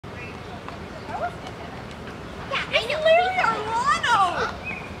Yeah, I know. Larry Arlano!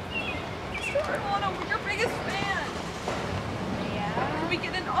 Mr. Arlano, we're your biggest fan. Yeah? Can we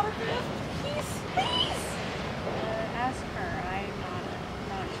get an autograph? Please? Ask her. I'm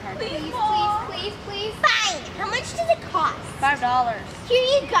not in charge. Please. Fine. How much does it cost? $5. Here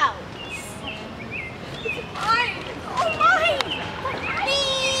you go. It's mine. It's all mine. I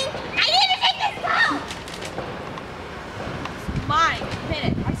need to take this home. It's mine. Admit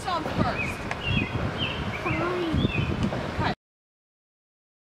it. I saw him first. Fine. Okay.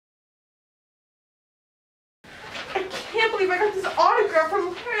 I can't believe I got this autograph from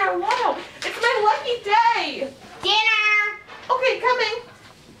Larry Arlano. It's my lucky day. Dinner. Okay, coming.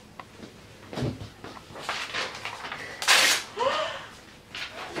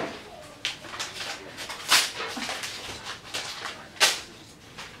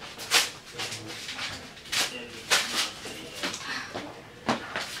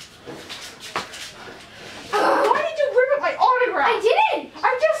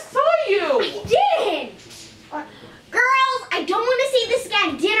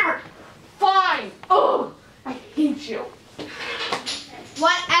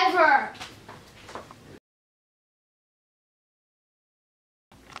 Whatever.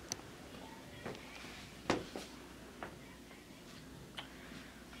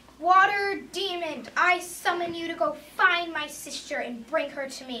 Water demon, I summon you to go find my sister and bring her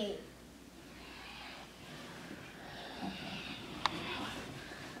to me.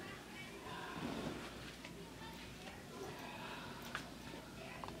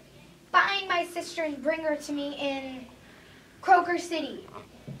 Find my sister and bring her to me in Croker City.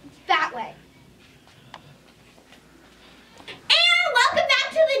 That way. And welcome back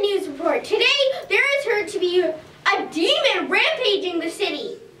to the news report. Today, there is heard to be a demon rampaging the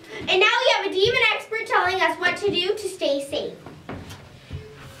city. And now we have a demon expert telling us what to do to stay safe.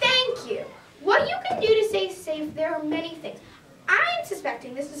 Thank you. What you can do to stay safe, there are many things. I'm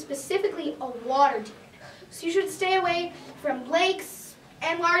suspecting this is specifically a water demon. So you should stay away from lakes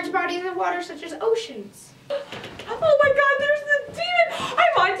and large bodies of water such as oceans. Oh my God, there's the demon!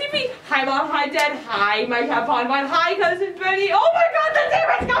 I'm on TV! Hi Mom, hi Dad, hi my cat Bonbon, hi Cousin Betty. Oh my God, the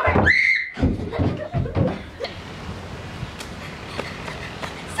demon's coming!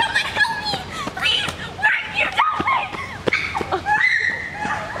 Someone help me! Please! Where have you done me?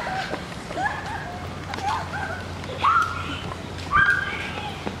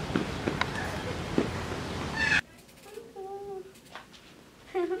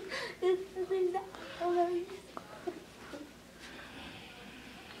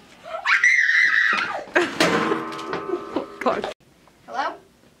 Gosh. Hello?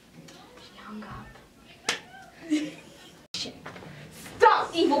 She hung up. Stop,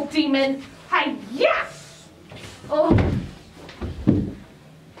 evil demon! Hi, yes! Oh.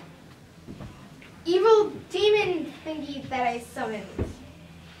 Evil demon thingy that I summoned.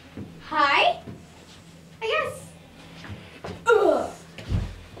 Hi? I guess. Ugh.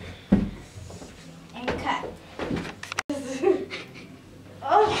 And cut.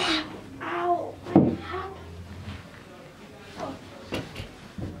 Oh, ow. What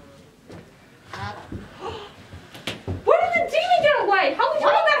happened? Where did the demon get away? How would you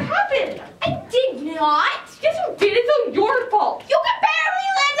know that happened? I did not. Yes, you did. It's all your fault. You can barely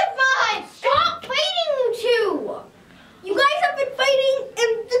land a five. Stop fighting, you two. You guys have been fighting,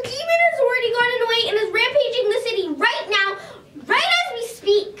 and the demon has already gotten away and is rampaging the city right now, right as we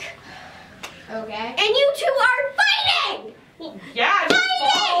speak. Okay. And you two are fighting. Well, yeah, it's your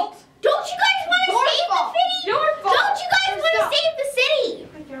fault. Don't you guys want to Your save fault. the city? Your fault. Don't you guys want to save the city?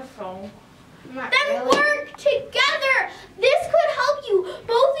 I guess so. Not Then really. work together. This could help you.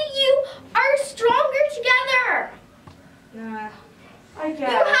 Both of you are stronger together. I You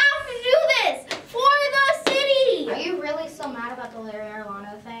guess. have to do this for the city. Are you really so mad about the Larry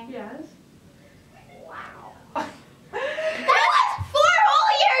Arlano thing? Yes. Wow. That was 4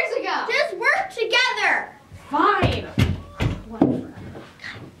 whole years ago. Just work together. Fine. Whatever.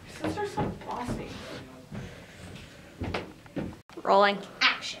 Your sister's so bossy. Rolling.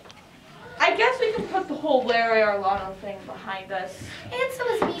 Action. I guess we can put the whole Larry Arlano thing behind us. And so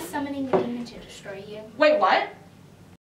is me summoning the demon to destroy you. Wait, what?